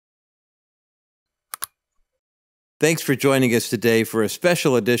Thanks for joining us today for a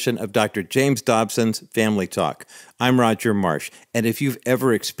special edition of Dr. James Dobson's Family Talk. I'm Roger Marsh, and if you've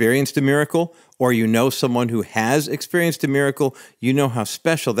ever experienced a miracle, or you know someone who has experienced a miracle, you know how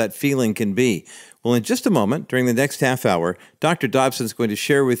special that feeling can be. Well, in just a moment, during the next half hour, Dr. Dobson is going to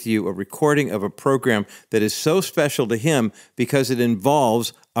share with you a recording of a program that is so special to him because it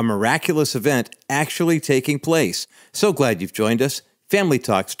involves a miraculous event actually taking place. So glad you've joined us. Family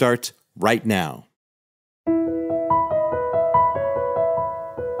Talk starts right now.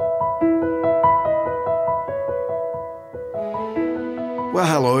 Well,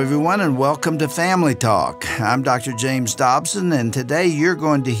 hello everyone, and welcome to Family Talk. I'm Dr. James Dobson, and today you're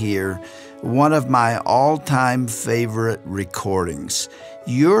going to hear one of my all-time favorite recordings.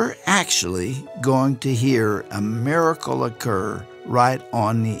 You're actually going to hear a miracle occur right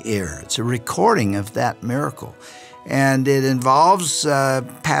on the air. It's a recording of that miracle, and it involves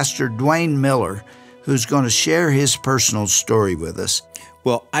Pastor Duane Miller, who's going to share his personal story with us.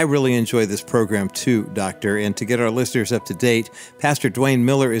 Well, I really enjoy this program too, Doctor, and to get our listeners up to date, Pastor Duane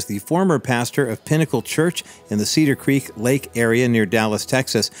Miller is the former pastor of Pinnacle Church in the Cedar Creek Lake area near Dallas,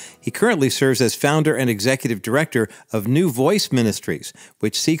 Texas. He currently serves as founder and executive director of NuVoice Ministries,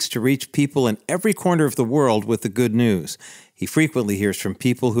 which seeks to reach people in every corner of the world with the good news. He frequently hears from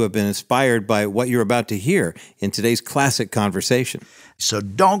people who have been inspired by what you're about to hear in today's classic conversation. So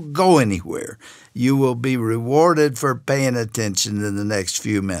don't go anywhere. You will be rewarded for paying attention in the next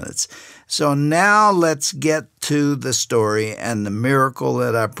few minutes. So now let's get to the story and the miracle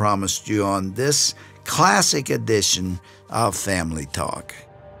that I promised you on this classic edition of Family Talk.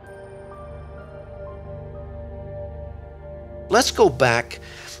 Let's go back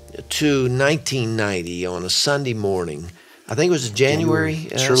to 1990 on a Sunday morning. I think it was a January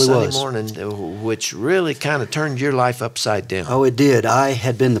Sunday morning, which really kind of turned your life upside down. Oh, it did. I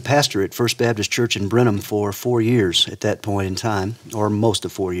had been the pastor at First Baptist Church in Brenham for 4 years at that point in time, or most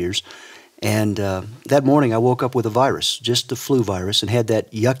of 4 years. And that morning I woke up with a virus, just the flu virus, and had that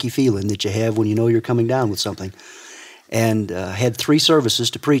yucky feeling that you have when you know you're coming down with something. And had 3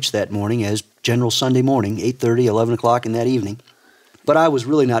 services to preach that morning as general Sunday morning, 8:30, 11 o'clock in that evening. But I was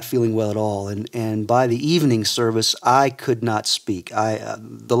really not feeling well at all, and by the evening service, I could not speak.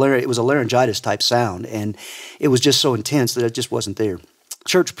 It was a laryngitis-type sound, and it was just so intense that it just wasn't there.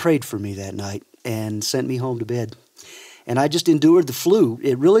 Church prayed for me that night and sent me home to bed, and I just endured the flu.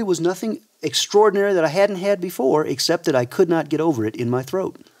 It really was nothing extraordinary that I hadn't had before, except that I could not get over it in my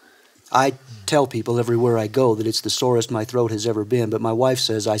throat. I tell people everywhere I go that it's the sorest my throat has ever been, but my wife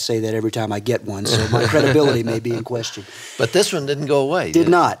says I say that every time I get one, so my credibility may be in question. But this one didn't go away, did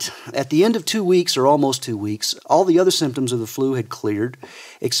it? Not. At the end of 2 weeks, or almost 2 weeks, all the other symptoms of the flu had cleared,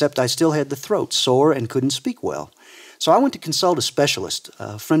 except I still had the throat sore and couldn't speak well. So I went to consult a specialist,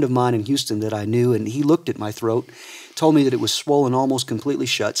 a friend of mine in Houston that I knew, and he looked at my throat, told me that it was swollen almost completely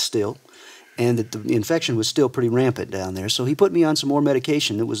shut still, and that the infection was still pretty rampant down there. So he put me on some more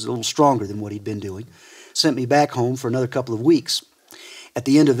medication that was a little stronger than what he'd been doing, sent me back home for another couple of weeks. At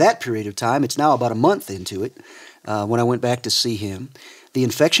the end of that period of time, it's now about a month into it, when I went back to see him, the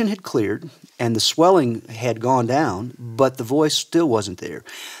infection had cleared and the swelling had gone down, but the voice still wasn't there.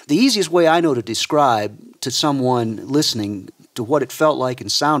 The easiest way I know to describe to someone listening to what it felt like and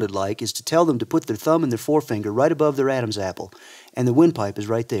sounded like is to tell them to put their thumb and their forefinger right above their Adam's apple, and the windpipe is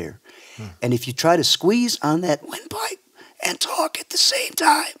right there. And if you try to squeeze on that windpipe and talk at the same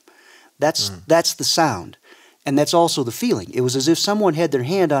time, that's the sound. And that's also the feeling. It was as if someone had their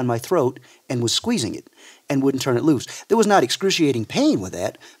hand on my throat and was squeezing it and wouldn't turn it loose. There was not excruciating pain with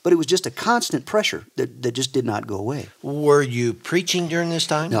that, but it was just a constant pressure that just did not go away. Were you preaching during this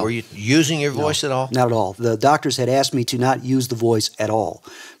time? No. Were you using your voice at all? Not at all. The doctors had asked me to not use the voice at all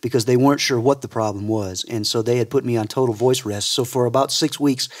because they weren't sure what the problem was, and so they had put me on total voice rest. So for about 6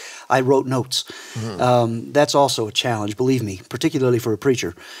 weeks, I wrote notes. That's also a challenge, believe me, particularly for a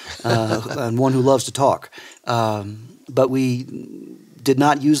preacher and one who loves to talk. But we did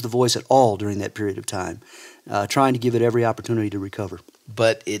not use the voice at all during that period of time, trying to give it every opportunity to recover.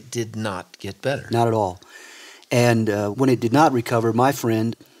 But it did not get better. Not at all. And when it did not recover, my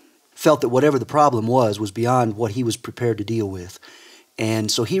friend felt that whatever the problem was beyond what he was prepared to deal with.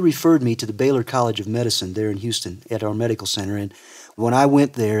 And so he referred me to the Baylor College of Medicine there in Houston at our medical center. And when I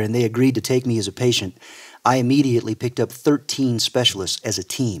went there and they agreed to take me as a patient, I immediately picked up 13 specialists as a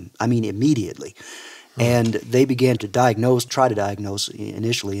team. I mean, immediately. And they began to try to diagnose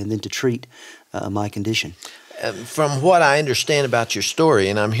initially, and then to treat my condition. From what I understand about your story,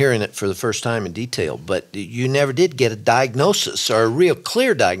 and I'm hearing it for the first time in detail, but you never did get a diagnosis or a real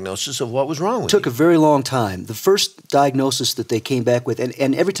clear diagnosis of what was wrong with you. It took a very long time. The first diagnosis that they came back with,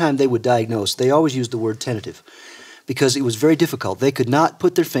 and every time they would diagnose, they always used the word tentative. because it was very difficult. They could not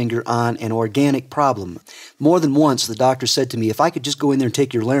put their finger on an organic problem. More than once, the doctor said to me, if I could just go in there and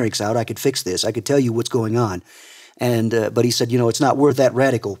take your larynx out, I could fix this. I could tell you what's going on. But he said, it's not worth that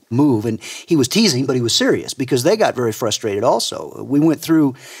radical move. And he was teasing, but he was serious because they got very frustrated also. We went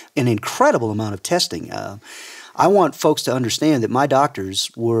through an incredible amount of testing. I want folks to understand that my doctors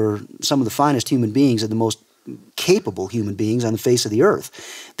were some of the finest human beings and the most capable human beings on the face of the earth.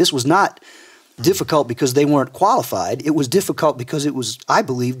 This was not difficult because they weren't qualified. It was difficult because it was, I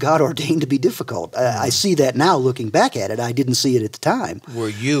believe, God ordained to be difficult. I see that now looking back at it. I didn't see it at the time. Were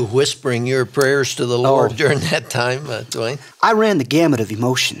you whispering your prayers to the Lord during that time, Duane? I ran the gamut of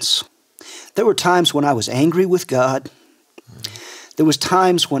emotions. There were times when I was angry with God. There was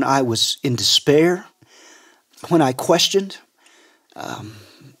times when I was in despair, when I questioned.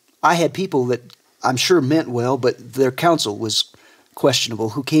 I had people that I'm sure meant well, but their counsel was questionable,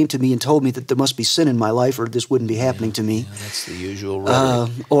 who came to me and told me that there must be sin in my life or this wouldn't be happening to me. Yeah, that's the usual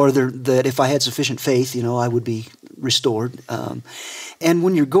rhetoric. Or that if I had sufficient faith, I would be restored. And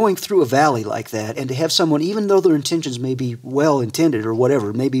when you're going through a valley like that, and to have someone, even though their intentions may be well-intended or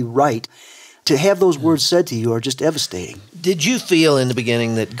whatever, may be right, to have those words said to you are just devastating. Did you feel in the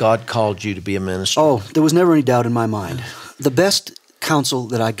beginning that God called you to be a minister? Oh, there was never any doubt in my mind. The best counsel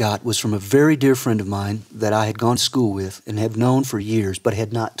that I got was from a very dear friend of mine that I had gone to school with and have known for years, but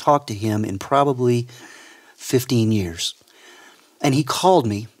had not talked to him in probably 15 years. And he called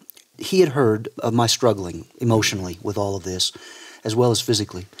me. He had heard of my struggling emotionally with all of this, as well as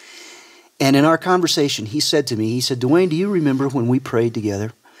physically. And in our conversation, he said to me, Duane, do you remember when we prayed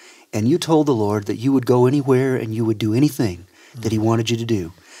together and you told the Lord that you would go anywhere and you would do anything that he wanted you to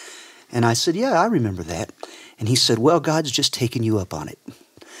do? And I said, yeah, I remember that. And he said, well, God's just taken you up on it.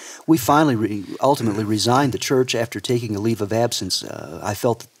 We finally ultimately resigned the church after taking a leave of absence. I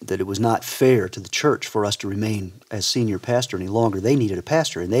felt that it was not fair to the church for us to remain as senior pastor any longer. They needed a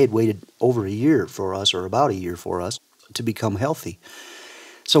pastor, and they had waited over a year for us, or about a year for us, to become healthy.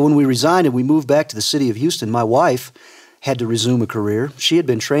 So when we resigned and we moved back to the city of Houston, my wife had to resume a career. She had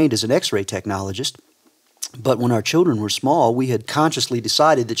been trained as an X-ray technologist. But when our children were small, we had consciously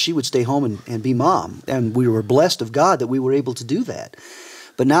decided that she would stay home and be mom. And we were blessed of God that we were able to do that.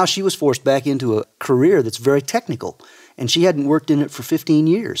 But now she was forced back into a career that's very technical. And she hadn't worked in it for 15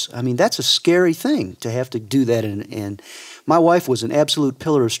 years. I mean, that's a scary thing to have to do that. And my wife was an absolute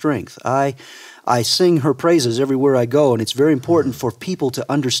pillar of strength. I sing her praises everywhere I go. And it's very important for people to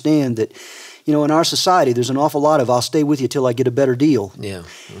understand that, in our society, there's an awful lot of, I'll stay with you till I get a better deal. Yeah.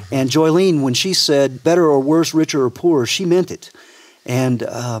 Mm-hmm. And Joylene, when she said better or worse, richer or poorer, she meant it. And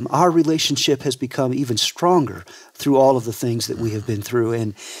our relationship has become even stronger through all of the things that we have been through.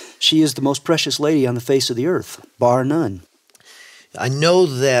 And she is the most precious lady on the face of the earth, bar none. I know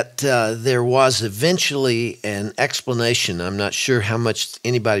that there was eventually an explanation, I'm not sure how much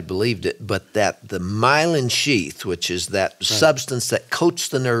anybody believed it, but that the myelin sheath, which is that substance that coats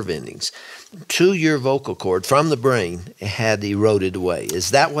the nerve endings, to your vocal cord from the brain had eroded away.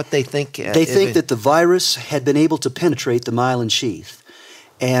 Is that what they think? They think that the virus had been able to penetrate the myelin sheath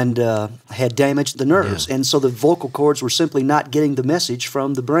and had damaged the nerves. Yeah. And so the vocal cords were simply not getting the message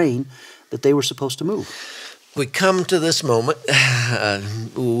from the brain that they were supposed to move. We come to this moment,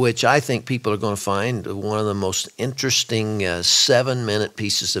 which I think people are going to find one of the most interesting 7-minute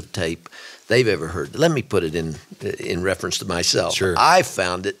pieces of tape they've ever heard. Let me put it in reference to myself. Sure. I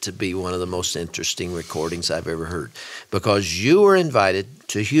found it to be one of the most interesting recordings I've ever heard because you were invited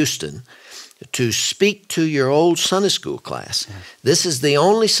to Houston to speak to your old Sunday school class. Yeah. This is the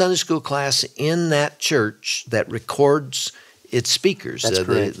only Sunday school class in that church that records its speakers,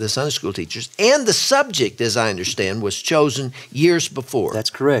 the Sunday school teachers, and the subject, as I understand, was chosen years before. That's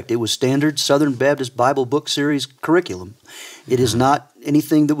correct. It was standard Southern Baptist Bible book series curriculum. It is not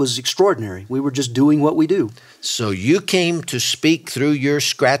anything that was extraordinary. We were just doing what we do. So you came to speak through your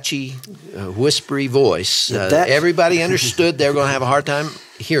scratchy, whispery voice. Everybody understood they were going to have a hard time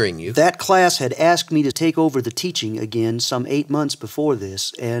hearing you. That class had asked me to take over the teaching again some 8 months before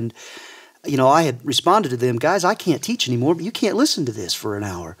this, and I had responded to them, guys, I can't teach anymore, but you can't listen to this for an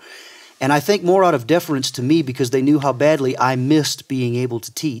hour. And I think more out of deference to me because they knew how badly I missed being able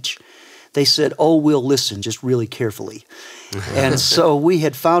to teach. They said, oh, we'll listen, just really carefully. And so we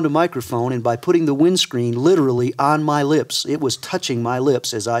had found a microphone, and by putting the windscreen literally on my lips, it was touching my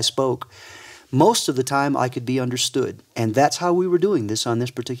lips as I spoke. Most of the time I could be understood. And that's how we were doing this on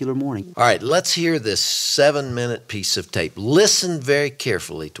this particular morning. All right, let's hear this 7-minute piece of tape. Listen very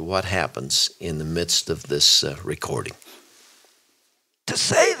carefully to what happens in the midst of this recording. To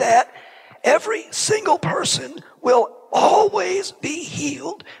say that every single person will always be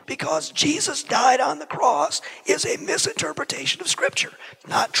healed because Jesus died on the cross is a misinterpretation of Scripture.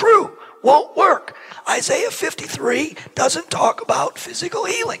 Not true. Won't work. Isaiah 53 doesn't talk about physical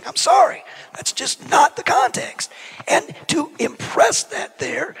healing. I'm sorry. That's just not the context. And to impress that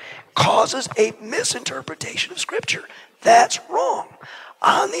there causes a misinterpretation of Scripture. That's wrong.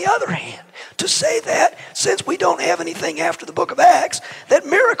 On the other hand, to say that, since we don't have anything after the book of Acts, that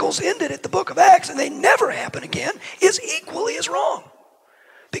miracles ended at the book of Acts and they never happen again is equally as wrong.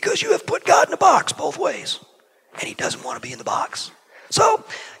 Because you have put God in a box both ways. And he doesn't want to be in the box. So,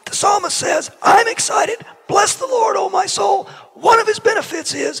 the psalmist says, I'm excited. Bless the Lord, O my soul. One of his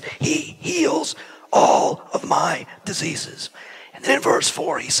benefits is he heals all of my diseases. And then in verse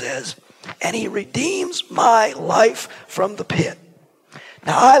 4 he says, and he redeems my life from the pit.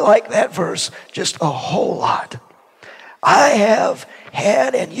 Now, I like that verse just a whole lot. I have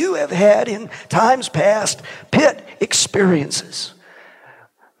had, and you have had in times past, pit experiences.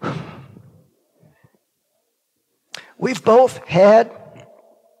 We've all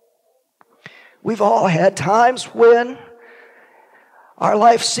had times when our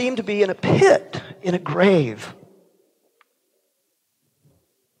life seemed to be in a pit, in a grave.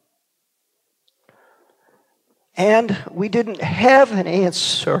 And we didn't have an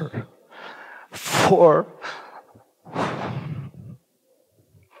answer for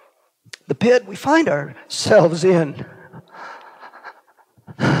the pit we find ourselves in.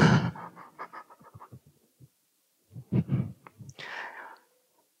 And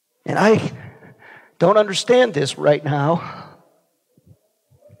I don't understand this right now.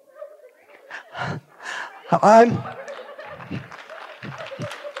 I'm a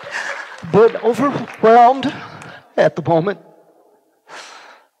bit overwhelmed at the moment.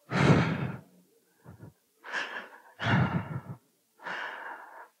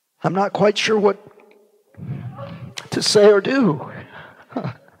 I'm not quite sure what to say or do.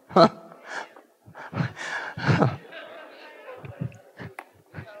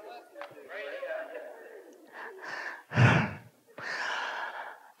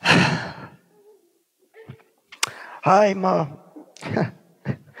 I'm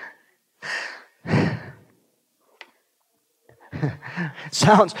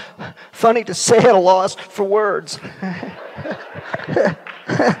sounds funny to say at a loss for words.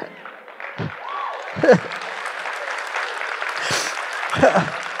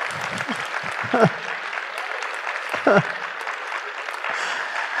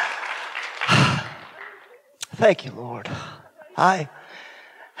 Thank you, Lord.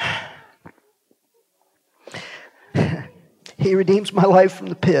 He redeems my life from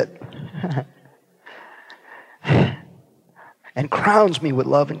the pit and crowns me with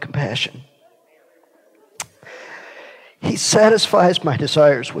love and compassion. He satisfies my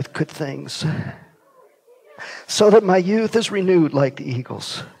desires with good things so that my youth is renewed like the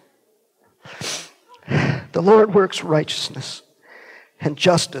eagles. The Lord works righteousness and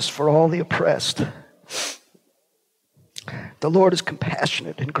justice for all the oppressed. The Lord is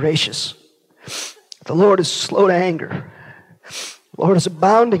compassionate and gracious. The Lord is slow to anger. The Lord is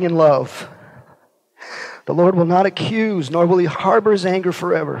abounding in love. The Lord will not accuse, nor will he harbor his anger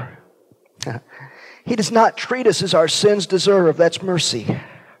forever. He does not treat us as our sins deserve. That's mercy.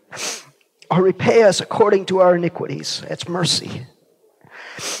 Or repay us according to our iniquities. That's mercy.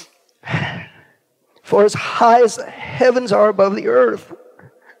 For as high as the heavens are above the earth,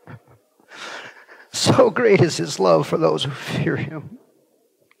 so great is his love for those who fear him.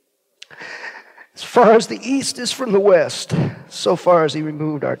 As far as the east is from the west, so far as he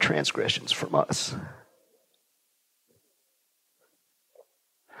removed our transgressions from us.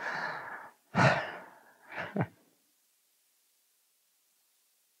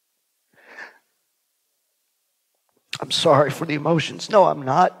 I'm sorry for the emotions. No, I'm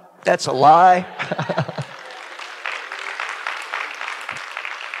not. That's a lie.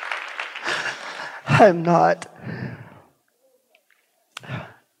 I'm not.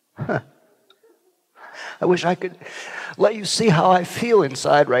 I wish I could let you see how I feel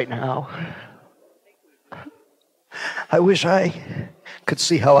inside right now. I wish I could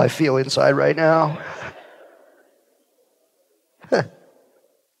see how I feel inside right now.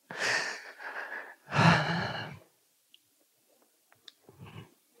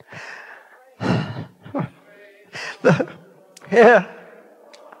 Yeah,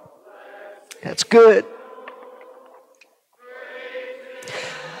 that's good.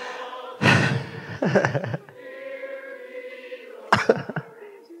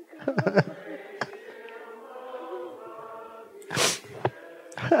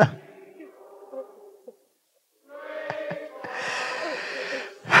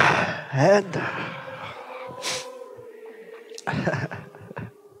 And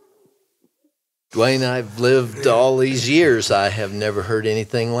Duane, I've lived all these years. I have never heard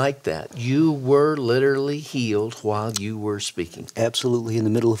anything like that. You were literally healed while you were speaking. Absolutely in the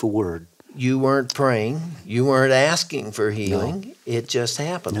middle of a word. You weren't praying. You weren't asking for healing. No. It just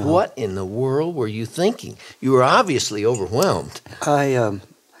happened. No. What in the world were you thinking? You were obviously overwhelmed. I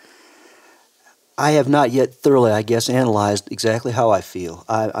have not yet thoroughly, I guess, analyzed exactly how I feel.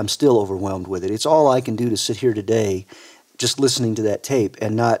 I'm still overwhelmed with it. It's all I can do to sit here today just listening to that tape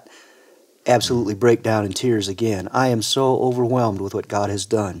and not absolutely break down in tears again. I am so overwhelmed with what God has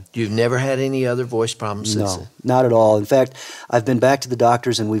done. You've never had any other voice problems since then? No, not at all. In fact, I've been back to the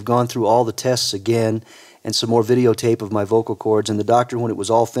doctors and we've gone through all the tests again and some more videotape of my vocal cords. And the doctor, when it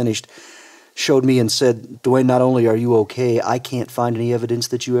was all finished, showed me and said, Duane, not only are you okay, I can't find any evidence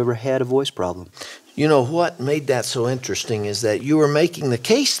that you ever had a voice problem. You know, what made that so interesting is that you were making the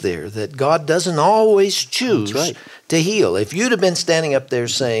case there that God doesn't always choose to heal. If you'd have been standing up there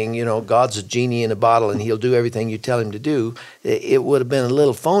saying, you know, God's a genie in a bottle and he'll do everything you tell him to do, it would have been a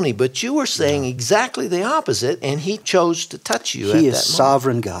little phony. But you were saying exactly the opposite, and he chose to touch you at that moment. He is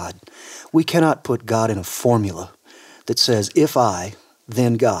sovereign God. We cannot put God in a formula that says, if I,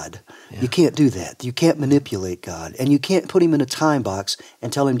 then God. You can't do that. You can't manipulate God. And you can't put him in a time box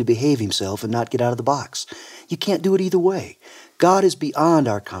and tell him to behave himself and not get out of the box. You can't do it either way. God is beyond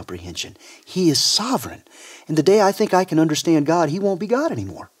our comprehension. He is sovereign. And the day I think I can understand God, he won't be God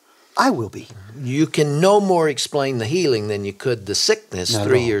anymore. I will be. You can no more explain the healing than you could the sickness Not at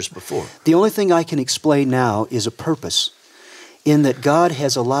 3 all. years before. The only thing I can explain now is a purpose, in that God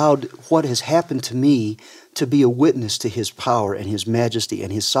has allowed what has happened to me to be a witness to his power and his majesty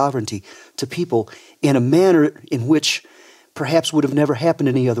and his sovereignty to people in a manner in which perhaps would have never happened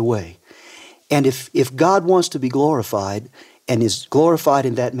any other way. And if God wants to be glorified and is glorified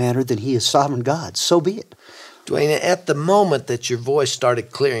in that manner, then he is sovereign God. So be it. Duane, at the moment that your voice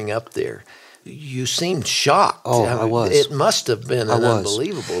started clearing up there, you seemed shocked. Oh, I was. It must have been an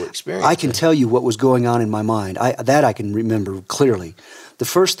unbelievable experience. I can tell you what was going on in my mind. That I can remember clearly. The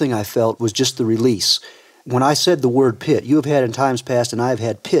first thing I felt was just the release. When I said the word pit, you have had in times past, and I have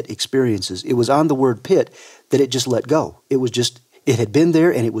had pit experiences. It was on the word pit that it just let go. It had been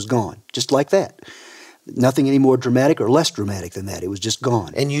there and it was gone, just like that. Nothing any more dramatic or less dramatic than that. It was just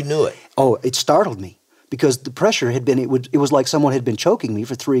gone. And you knew it. Oh, it startled me because the pressure had been, it was like someone had been choking me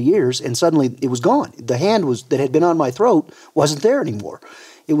for 3 years and suddenly it was gone. The hand that had been on my throat wasn't there anymore.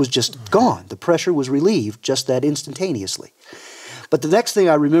 It was just gone. The pressure was relieved just that instantaneously. But the next thing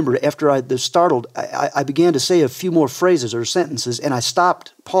I remember, after I was startled, I began to say a few more phrases or sentences, and I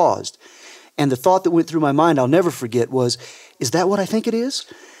stopped, paused. And the thought that went through my mind, I'll never forget, was, is that what I think it is?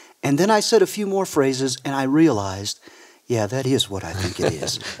 And then I said a few more phrases, and I realized, yeah, that is what I think it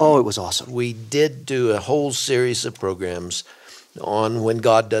is. Oh, it was awesome. We did do a whole series of programs on when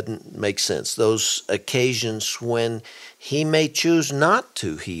God doesn't make sense, those occasions when he may choose not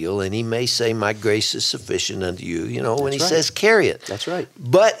to heal, and he may say, my grace is sufficient unto you, you know, when he says, carry it. That's right.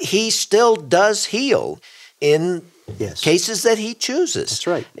 But he still does heal in cases that he chooses. That's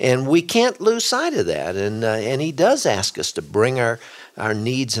right. And we can't lose sight of that. And he does ask us to bring our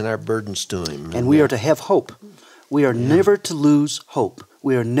needs and our burdens to him. And we are to have hope. We are never to lose hope.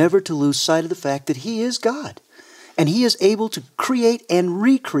 We are never to lose sight of the fact that he is God. And he is able to create and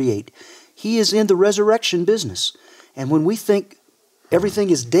recreate. He is in the resurrection business. And when we think everything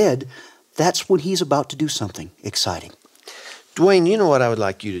is dead, that's when he's about to do something exciting. Duane, you know what I would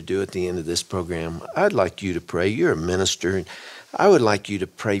like you to do at the end of this program? I'd like you to pray. You're a minister. And I would like you to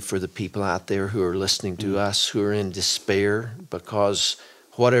pray for the people out there who are listening to us, who are in despair because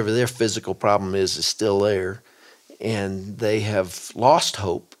whatever their physical problem is still there. And they have lost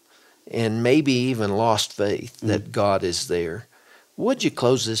hope and maybe even lost faith that God is there. Would you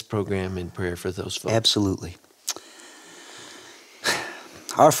close this program in prayer for those folks? Absolutely.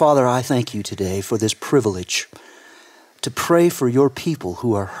 Our Father, I thank you today for this privilege to pray for your people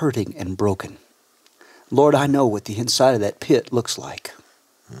who are hurting and broken. Lord, I know what the inside of that pit looks like.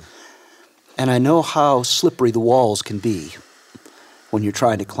 And I know how slippery the walls can be when you're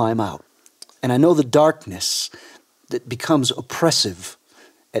trying to climb out. And I know the darkness that becomes oppressive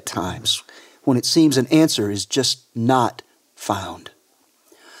at times when it seems an answer is just not found.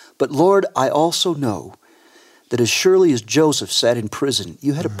 But Lord, I also know that as surely as Joseph sat in prison,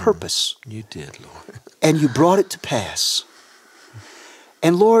 you had a purpose. You did, Lord. And you brought it to pass.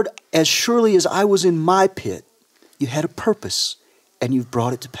 And Lord, as surely as I was in my pit, you had a purpose and you've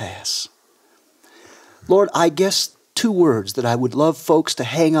brought it to pass. Lord, I guess 2 words that I would love folks to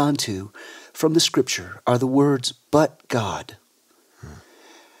hang on to from the Scripture are the words, but God.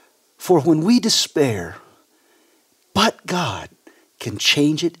 For when we despair, but God can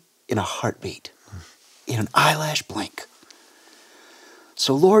change it in a heartbeat. in an eyelash blink.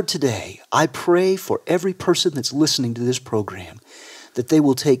 So Lord, today, I pray for every person that's listening to this program that they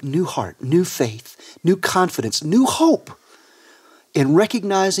will take new heart, new faith, new confidence, new hope in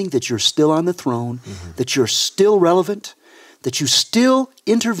recognizing that you're still on the throne, that you're still relevant, that you still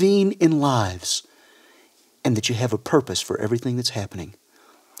intervene in lives, and that you have a purpose for everything that's happening.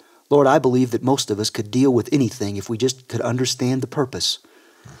 Lord, I believe that most of us could deal with anything if we just could understand the purpose.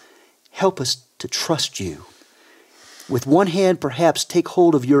 Help us to trust you. With one hand, perhaps take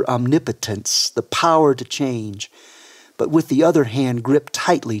hold of your omnipotence, the power to change, but with the other hand, grip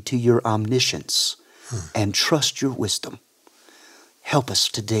tightly to your omniscience and trust your wisdom. Help us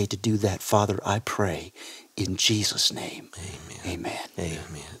today to do that, Father, I pray, in Jesus' name. Amen. Amen.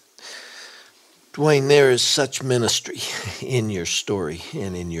 Amen. Duane, there is such ministry in your story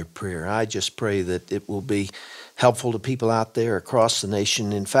and in your prayer. I just pray that it will be helpful to people out there across the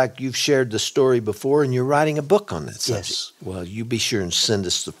nation. In fact, you've shared the story before, and you're writing a book on that subject. Yes. Well, you be sure and send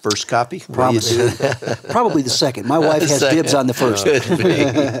us the first copy. Promise. Probably the second. My wife has dibs on the first.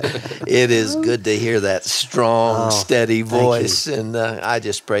 It is good to hear that strong, steady voice, and I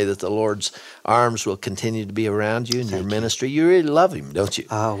just pray that the Lord's arms will continue to be around you in your ministry. You really love Him, don't you?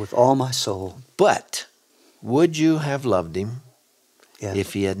 With all my soul. But would you have loved Him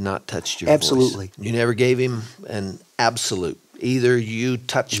if He had not touched your voice? Absolutely. You never gave Him an absolute. Either you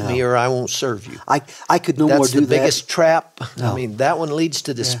touch me or I won't serve you. I could no more do that. That's the biggest trap. No. I mean, that one leads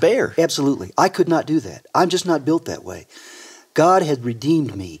to despair. Yeah, absolutely. I could not do that. I'm just not built that way. God had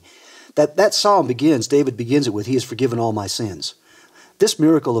redeemed me. That psalm begins, David begins it with, He has forgiven all my sins. This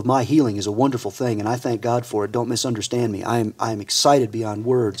miracle of my healing is a wonderful thing, and I thank God for it. Don't misunderstand me. I am excited beyond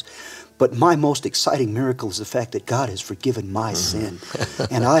words. But my most exciting miracle is the fact that God has forgiven my sin.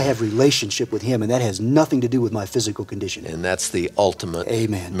 And I have relationship with Him, and that has nothing to do with my physical condition. And that's the ultimate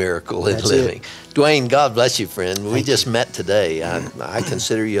miracle in That's living. it. Duane, God bless you, friend. We just you. met today. I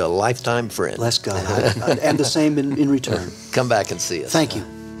consider you a lifetime friend. Bless God. And the same in return. Come back and see us. Thank you.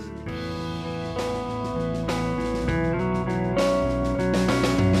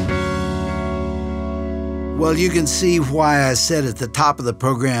 Well, you can see why I said at the top of the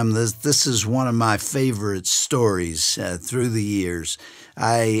program this is one of my favorite stories through the years.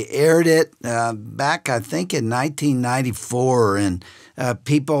 I aired it back, I think, in 1994, and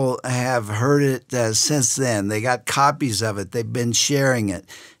people have heard it since then. They got copies of it. They've been sharing it.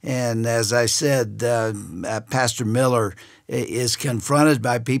 And as I said, Pastor Miller is confronted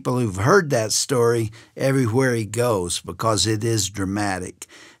by people who've heard that story everywhere he goes because it is dramatic.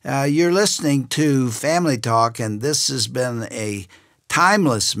 You're listening to Family Talk, and this has been a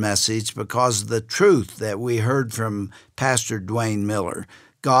timeless message because of the truth that we heard from Pastor Duane Miller.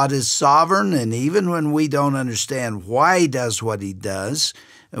 God is sovereign, and even when we don't understand why He does what He does,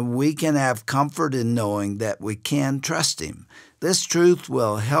 we can have comfort in knowing that we can trust Him. This truth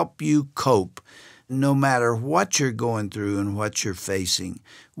will help you cope no matter what you're going through and what you're facing.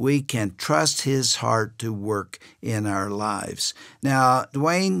 We can trust His heart to work in our lives. Now,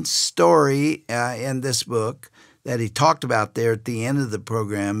 Duane's story in this book that he talked about there at the end of the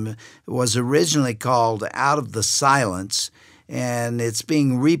program was originally called Out of the Silence, and it's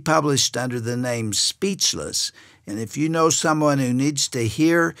being republished under the name Speechless. And if you know someone who needs to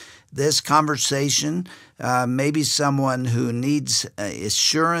hear this conversation, maybe someone who needs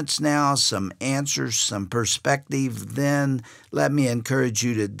assurance now, some answers, some perspective, then let me encourage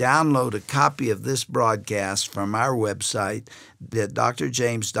you to download a copy of this broadcast from our website at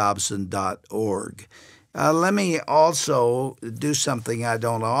drjamesdobson.org. Let me also do something I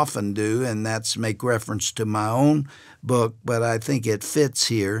don't often do, and that's make reference to my own book, but I think it fits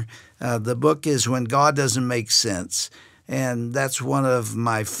here. The book is When God Doesn't Make Sense, and that's one of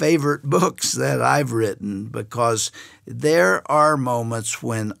my favorite books that I've written because there are moments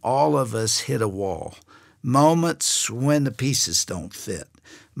when all of us hit a wall, moments when the pieces don't fit,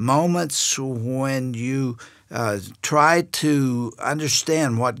 moments when you try to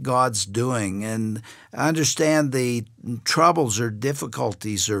understand what God's doing and understand the troubles or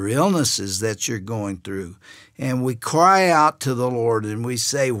difficulties or illnesses that you're going through. And we cry out to the Lord and we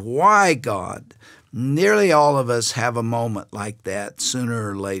say, "Why, God?" Nearly all of us have a moment like that sooner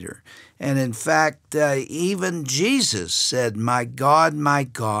or later. And in fact, even Jesus said, my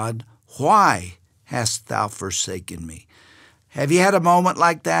God, why hast thou forsaken me?" Have you had a moment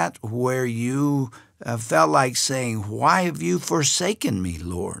like that where you felt like saying, "Why have you forsaken me,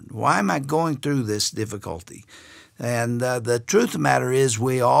 Lord? Why am I going through this difficulty?" And the truth of the matter is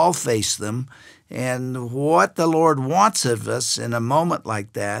we all face them. And what the Lord wants of us in a moment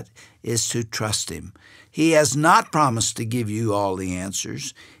like that is to trust Him. He has not promised to give you all the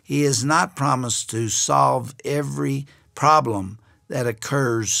answers. He has not promised to solve every problem that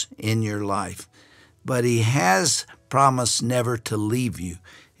occurs in your life. But He has promised never to leave you.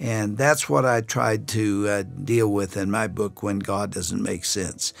 And that's what I tried to deal with in my book, When God Doesn't Make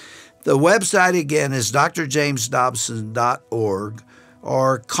Sense. The website, again, is drjamesdobson.org,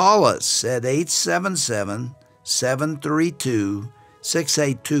 or call us at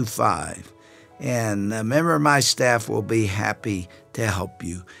 877-732-6825. And a member of my staff will be happy to help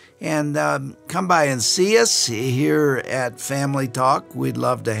you. And come by and see us here at Family Talk. We'd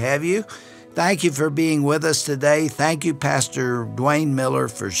love to have you. Thank you for being with us today. Thank you, Pastor Duane Miller,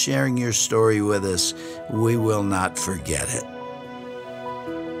 for sharing your story with us. We will not forget it.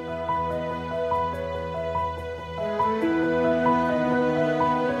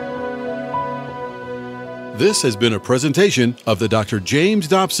 This has been a presentation of the Dr. James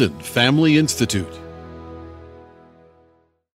Dobson Family Institute.